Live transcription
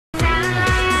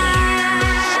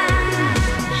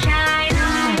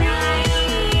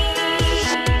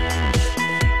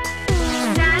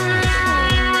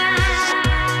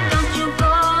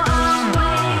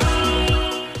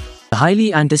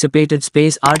highly anticipated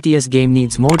space RTS game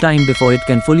needs more time before it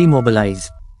can fully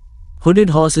mobilize. Hooded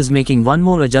Horse is making one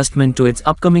more adjustment to its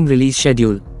upcoming release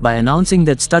schedule by announcing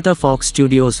that Thnkx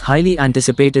Studios' highly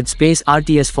anticipated space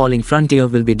RTS Falling Frontier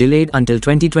will be delayed until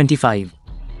 2025.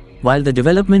 While the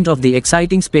development of the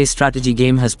exciting space strategy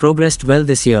game has progressed well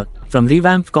this year, from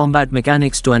revamped combat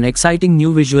mechanics to an exciting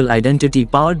new visual identity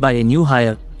powered by a new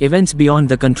hire, events beyond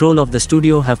the control of the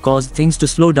studio have caused things to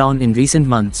slow down in recent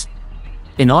months.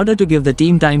 In order to give the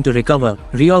team time to recover,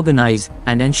 reorganize,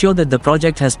 and ensure that the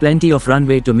project has plenty of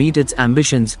runway to meet its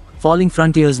ambitions, Falling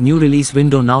Frontier's new release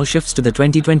window now shifts to the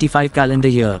 2025 calendar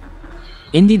year.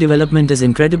 Indie development is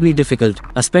incredibly difficult,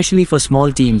 especially for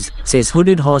small teams, says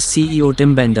Hooded Horse CEO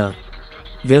Tim Bender.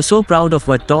 We're so proud of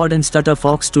what Todd and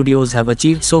Thnkx Studios have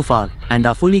achieved so far, and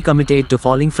are fully committed to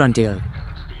Falling Frontier.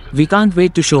 We can't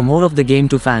wait to show more of the game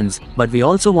to fans, but we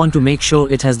also want to make sure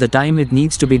it has the time it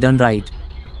needs to be done right.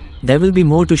 There will be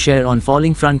more to share on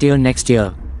Falling Frontier next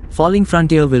year. Falling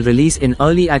Frontier will release in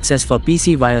early access for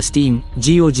PC via Steam,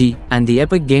 GOG, and the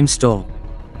Epic Games Store.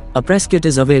 A press kit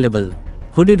is available.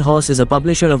 Hooded Horse is a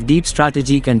publisher of deep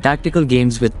strategic and tactical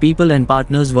games with people and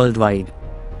partners worldwide.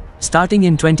 Starting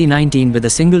in 2019 with a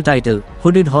single title,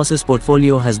 Hooded Horse's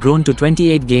portfolio has grown to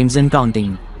 28 games and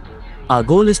counting. Our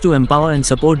goal is to empower and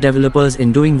support developers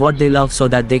in doing what they love so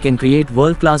that they can create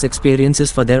world-class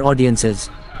experiences for their audiences.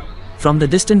 From the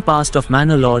distant past of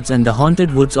Manor Lords and the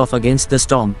haunted woods of Against the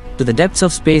Storm, to the depths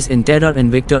of space in Terra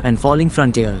Invicta and Falling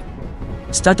Frontier.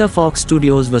 Thnkx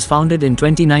Studios was founded in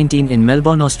 2019 in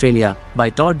Melbourne, Australia, by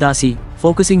Todd Darcy,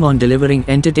 focusing on delivering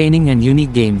entertaining and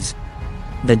unique games.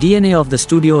 The DNA of the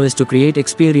studio is to create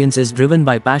experiences driven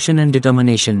by passion and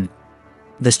determination.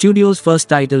 The studio's first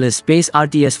title is Space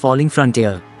RTS Falling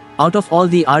Frontier. Out of all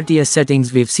the RTS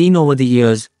settings we've seen over the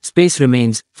years, space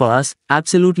remains, for us,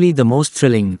 absolutely the most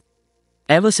thrilling.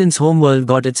 Ever since Homeworld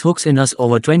got its hooks in us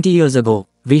over 20 years ago,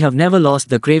 we have never lost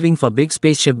the craving for big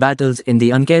spaceship battles in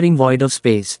the uncaring void of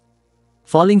space.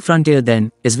 Falling Frontier then,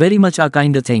 is very much our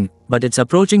kind of thing, but it's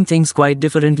approaching things quite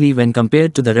differently when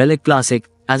compared to the Relic classic,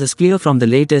 as is clear from the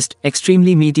latest,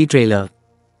 extremely meaty trailer.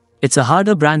 It's a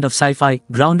harder brand of sci-fi,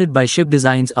 grounded by ship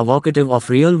designs evocative of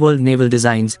real-world naval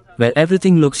designs, where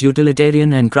everything looks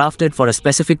utilitarian and crafted for a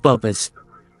specific purpose.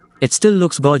 It still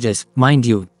looks gorgeous, mind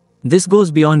you. This goes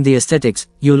beyond the aesthetics.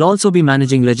 You'll also be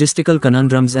managing logistical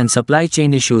conundrums and supply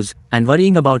chain issues, and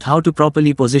worrying about how to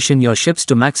properly position your ships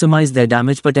to maximize their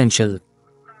damage potential.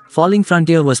 Falling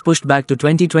Frontier was pushed back to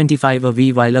 2025 a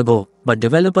wee while ago, but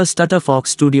developer Thnkx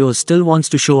Studios still wants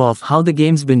to show off how the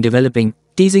game's been developing,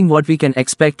 teasing what we can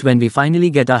expect when we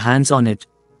finally get our hands on it.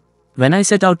 When I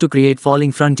set out to create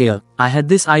Falling Frontier, I had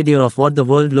this idea of what the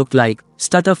world looked like,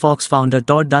 Thnkx founder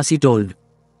Todd Darcy told.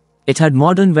 It had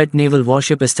modern wet naval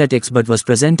warship aesthetics but was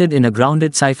presented in a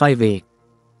grounded sci-fi way.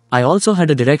 I also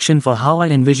had a direction for how I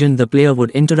envisioned the player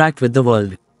would interact with the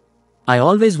world. I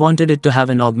always wanted it to have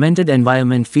an augmented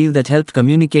environment feel that helped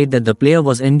communicate that the player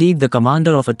was indeed the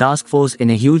commander of a task force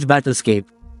in a huge battlescape.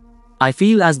 I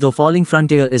feel as though Falling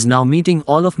Frontier is now meeting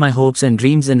all of my hopes and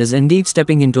dreams and is indeed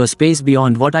stepping into a space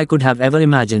beyond what I could have ever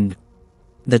imagined.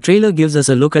 The trailer gives us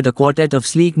a look at a quartet of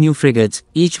sleek new frigates,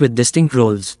 each with distinct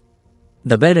roles.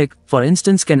 The Berwick, for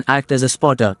instance, can act as a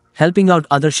spotter, helping out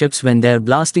other ships when they're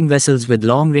blasting vessels with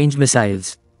long-range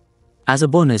missiles. As a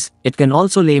bonus, it can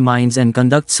also lay mines and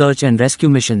conduct search and rescue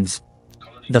missions.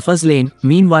 The Fuzzlane,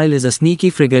 meanwhile, is a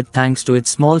sneaky frigate thanks to its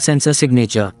small sensor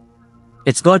signature.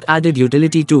 It's got added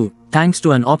utility too, thanks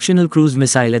to an optional cruise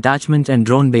missile attachment and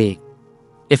drone bay.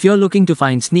 If you're looking to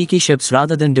find sneaky ships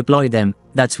rather than deploy them,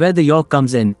 that's where the York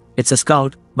comes in. It's a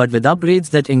scout, but with upgrades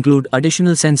that include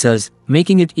additional sensors,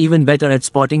 making it even better at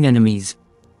spotting enemies.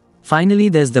 Finally,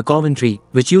 there's the Coventry,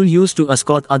 which you'll use to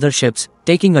escort other ships,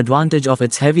 taking advantage of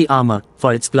its heavy armor,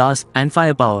 for its class and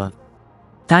firepower.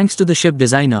 Thanks to the ship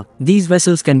designer, these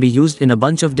vessels can be used in a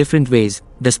bunch of different ways,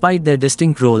 despite their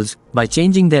distinct roles, by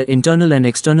changing their internal and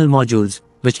external modules,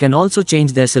 which can also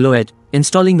change their silhouette,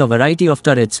 installing a variety of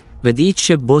turrets, with each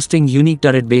ship boasting unique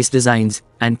turret-based designs,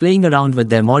 and playing around with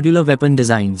their modular weapon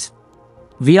designs.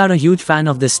 We are a huge fan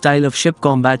of this style of ship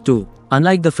combat too.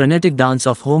 Unlike the frenetic dance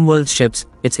of Homeworld's ships,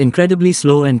 it's incredibly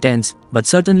slow and tense, but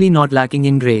certainly not lacking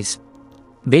in grace.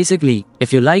 Basically,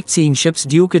 if you liked seeing ships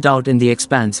duke it out in the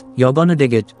expanse, you're gonna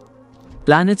dig it.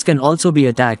 Planets can also be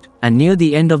attacked, and near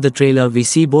the end of the trailer we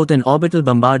see both an orbital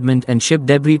bombardment and ship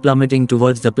debris plummeting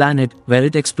towards the planet, where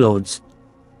it explodes.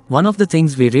 One of the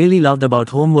things we really loved about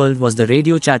Homeworld was the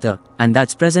radio chatter, and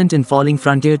that's present in Falling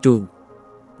Frontier too.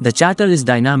 The chatter is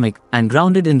dynamic, and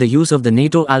grounded in the use of the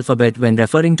NATO alphabet when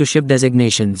referring to ship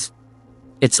designations.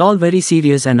 It's all very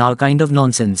serious and our kind of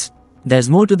nonsense. There's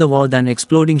more to the war than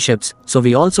exploding ships, so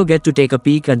we also get to take a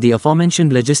peek at the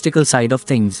aforementioned logistical side of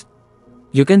things.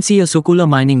 You can see a circular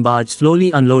mining barge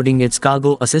slowly unloading its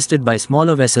cargo assisted by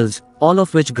smaller vessels, all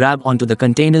of which grab onto the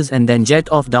containers and then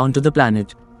jet off down to the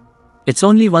planet. It's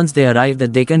only once they arrive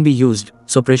that they can be used,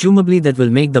 so presumably that will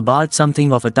make the barge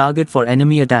something of a target for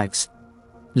enemy attacks.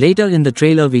 Later in the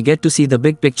trailer we get to see the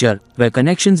big picture, where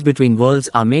connections between worlds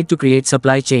are made to create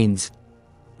supply chains.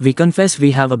 We confess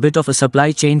we have a bit of a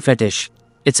supply chain fetish.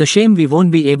 It's a shame we won't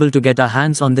be able to get our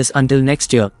hands on this until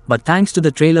next year, but thanks to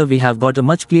the trailer we have got a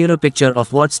much clearer picture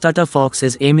of what Thnkx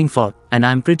is aiming for, and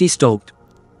I'm pretty stoked.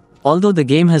 Although the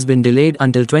game has been delayed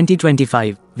until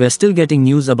 2025, we're still getting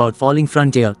news about Falling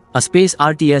Frontier, a space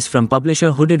RTS from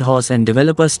publisher Hooded Horse and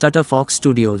developer Thnkx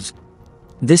Studios.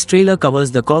 This trailer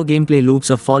covers the core gameplay loops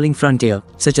of Falling Frontier,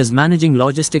 such as managing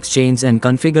logistics chains and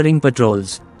configuring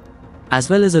patrols, as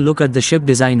well as a look at the ship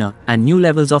designer and new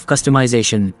levels of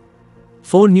customization.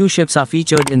 4 new ships are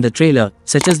featured in the trailer,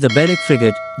 such as the Berwick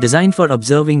frigate, designed for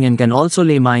observing and can also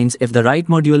lay mines if the right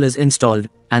module is installed,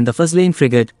 and the Fuzzlane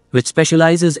frigate, which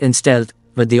specializes in stealth,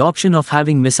 with the option of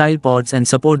having missile pods and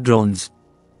support drones.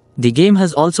 The game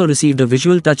has also received a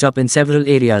visual touch-up in several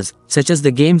areas, such as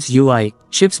the game's UI,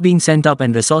 ships being sent up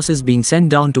and resources being sent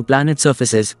down to planet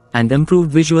surfaces, and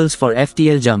improved visuals for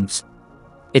FTL jumps.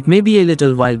 It may be a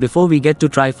little while before we get to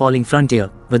try Falling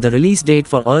Frontier, with the release date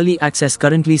for early access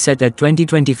currently set at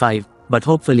 2025, but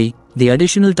hopefully, the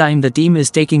additional time the team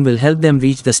is taking will help them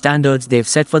reach the standards they've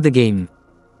set for the game.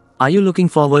 Are you looking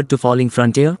forward to Falling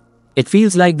Frontier? It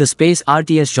feels like the space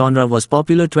RTS genre was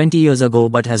popular 20 years ago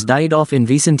but has died off in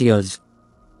recent years.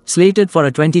 Slated for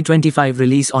a 2025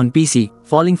 release on PC,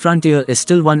 Falling Frontier is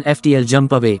still one FTL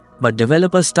jump away, but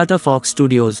developers Thnkx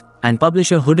Studios and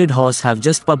publisher Hooded Horse have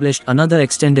just published another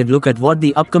extended look at what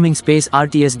the upcoming space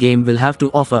RTS game will have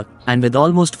to offer, and with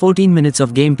almost 14 minutes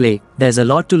of gameplay, there's a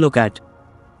lot to look at.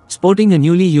 Sporting a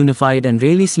newly unified and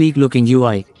really sleek looking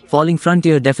UI, Falling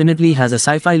Frontier definitely has a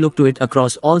sci-fi look to it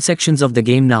across all sections of the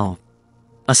game now.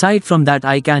 Aside from that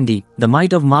eye candy, the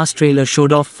Might of Mars trailer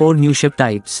showed off 4 new ship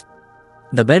types.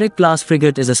 The Berwick-class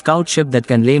frigate is a scout ship that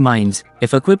can lay mines,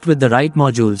 if equipped with the right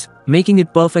modules, making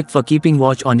it perfect for keeping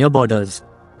watch on your borders.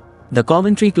 The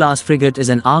Coventry-class frigate is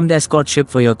an armed escort ship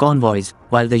for your convoys,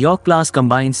 while the York-class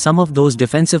combines some of those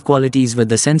defensive qualities with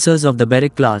the sensors of the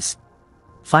Berwick-class.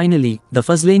 Finally, the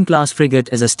Fuzzlane-class frigate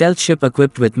is a stealth ship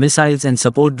equipped with missiles and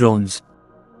support drones.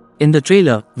 In the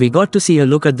trailer, we got to see a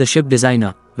look at the ship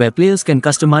designer, where players can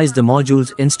customize the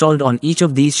modules installed on each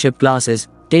of these ship classes,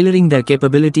 tailoring their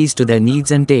capabilities to their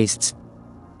needs and tastes.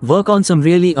 Work on some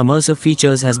really immersive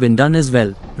features has been done as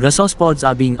well. Resource pods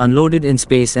are being unloaded in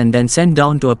space and then sent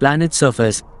down to a planet's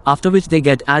surface, after which they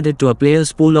get added to a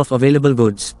player's pool of available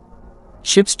goods.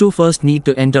 Ships too first need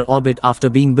to enter orbit after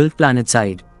being built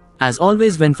planetside. As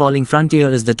always when Falling Frontier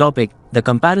is the topic, the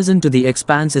comparison to The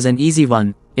Expanse is an easy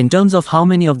one. In terms of how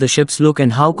many of the ships look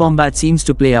and how combat seems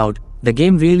to play out, the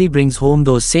game really brings home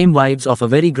those same vibes of a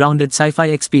very grounded sci-fi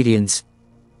experience.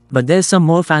 But there's some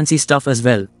more fancy stuff as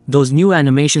well, those new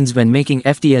animations when making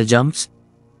FTL jumps.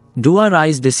 Do our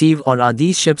eyes deceive, or are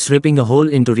these ships ripping a hole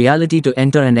into reality to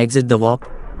enter and exit the warp?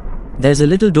 There's a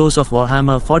little dose of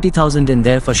Warhammer 40,000 in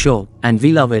there for sure, and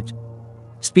we love it.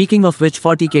 Speaking of which,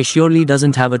 40k surely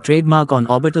doesn't have a trademark on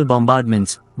orbital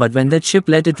bombardments, but when that ship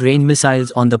let it rain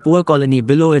missiles on the poor colony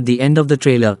below at the end of the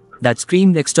trailer, that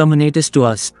screamed exterminatus to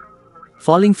us.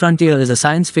 Falling Frontier is a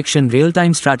science fiction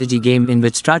real-time strategy game in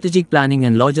which strategic planning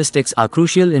and logistics are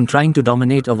crucial in trying to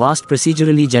dominate a vast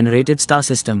procedurally generated star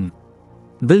system.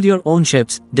 Build your own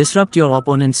ships, disrupt your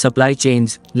opponent's supply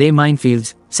chains, lay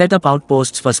minefields, set up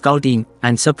outposts for scouting,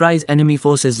 and surprise enemy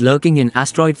forces lurking in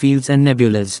asteroid fields and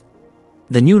nebulas.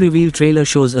 The new reveal trailer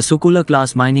shows a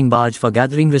Sukula-class mining barge for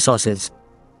gathering resources.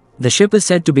 The ship is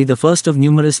said to be the first of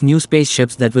numerous new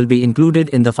spaceships that will be included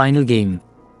in the final game.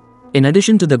 In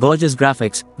addition to the gorgeous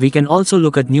graphics, we can also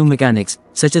look at new mechanics,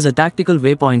 such as a tactical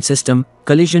waypoint system,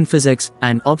 collision physics,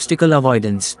 and obstacle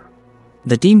avoidance.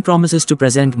 The team promises to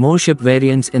present more ship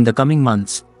variants in the coming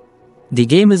months. The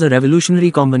game is a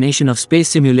revolutionary combination of space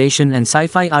simulation and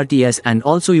sci-fi RTS and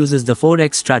also uses the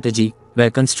 4X strategy, where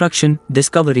construction,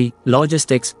 discovery,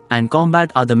 logistics, and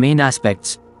combat are the main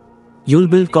aspects. You'll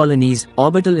build colonies,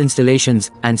 orbital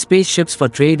installations, and spaceships for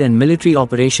trade and military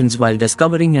operations while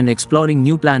discovering and exploring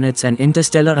new planets and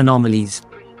interstellar anomalies.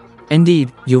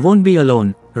 Indeed, you won't be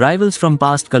alone. Rivals from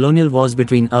past colonial wars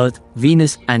between Earth,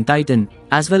 Venus, and Titan,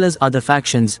 as well as other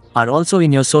factions, are also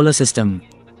in your solar system.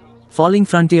 Falling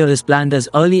Frontier is planned as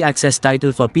early access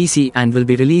title for PC and will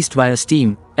be released via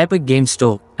Steam, Epic Games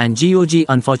Store, and GOG.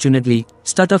 Unfortunately,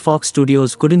 Thnkx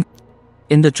Studios couldn't.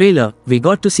 In the trailer, we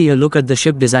got to see a look at the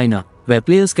ship designer, where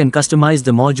players can customize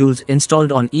the modules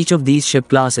installed on each of these ship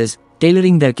classes,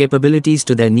 tailoring their capabilities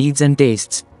to their needs and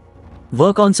tastes.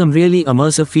 Work on some really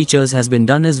immersive features has been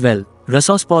done as well.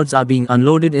 Resource pods are being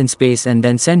unloaded in space and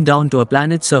then sent down to a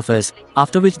planet's surface,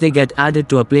 after which they get added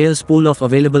to a player's pool of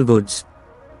available goods.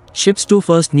 Ships too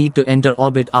first need to enter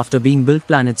orbit after being built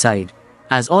planetside.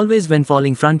 As always when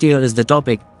Falling Frontier is the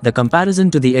topic, the comparison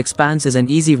to The Expanse is an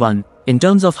easy one. In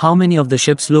terms of how many of the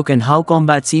ships look and how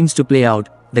combat seems to play out,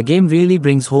 the game really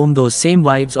brings home those same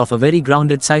vibes of a very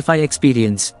grounded sci-fi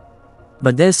experience.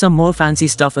 But there's some more fancy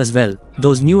stuff as well,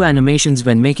 those new animations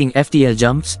when making FTL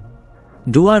jumps.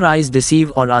 Do our eyes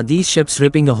deceive, or are these ships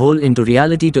ripping a hole into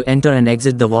reality to enter and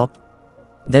exit the warp?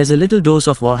 There's a little dose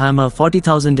of Warhammer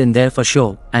 40,000 in there for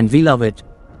sure, and we love it.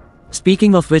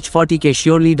 Speaking of which, 40k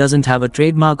surely doesn't have a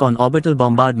trademark on orbital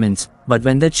bombardments, but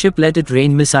when that ship let it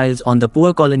rain missiles on the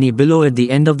poor colony below at the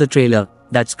end of the trailer,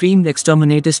 that screamed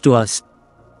exterminatus to us.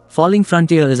 Falling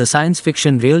Frontier is a science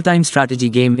fiction real-time strategy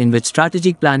game in which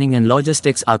strategic planning and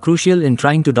logistics are crucial in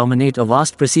trying to dominate a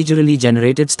vast procedurally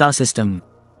generated star system.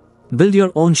 Build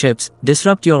your own ships,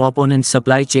 disrupt your opponent's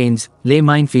supply chains, lay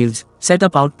minefields, set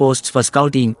up outposts for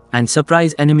scouting, and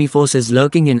surprise enemy forces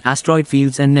lurking in asteroid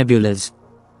fields and nebulas.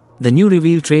 The new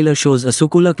reveal trailer shows a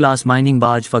Sukula-class mining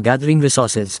barge for gathering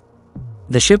resources.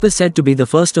 The ship is said to be the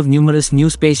first of numerous new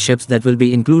spaceships that will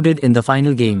be included in the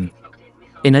final game.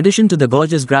 In addition to the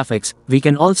gorgeous graphics, we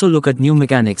can also look at new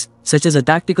mechanics, such as a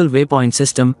tactical waypoint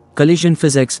system, collision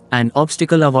physics, and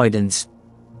obstacle avoidance.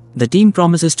 The team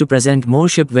promises to present more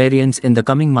ship variants in the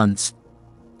coming months.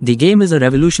 The game is a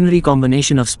revolutionary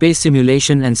combination of space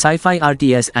simulation and sci-fi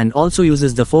RTS and also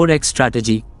uses the 4X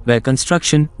strategy, where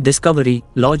construction, discovery,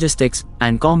 logistics,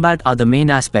 and combat are the main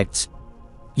aspects.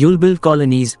 You'll build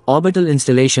colonies, orbital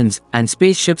installations, and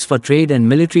spaceships for trade and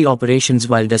military operations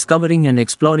while discovering and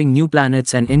exploring new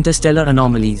planets and interstellar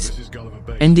anomalies.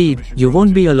 Indeed, you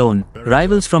won't be alone.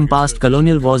 Rivals from past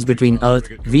colonial wars between Earth,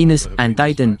 Venus, and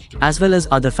Titan, as well as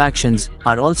other factions,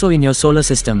 are also in your solar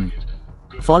system.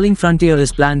 Falling Frontier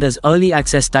is planned as early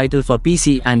access title for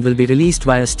PC and will be released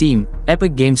via Steam,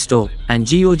 Epic Games Store, and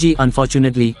GOG.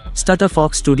 Unfortunately,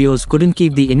 Thnkx Studios couldn't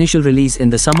keep the initial release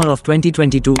in the summer of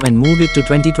 2022 and moved it to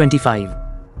 2025.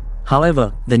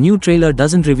 However, the new trailer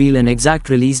doesn't reveal an exact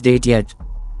release date yet.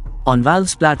 On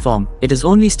Valve's platform, it is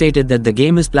only stated that the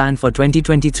game is planned for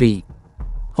 2023.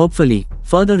 Hopefully,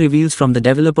 further reveals from the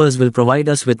developers will provide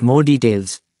us with more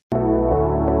details.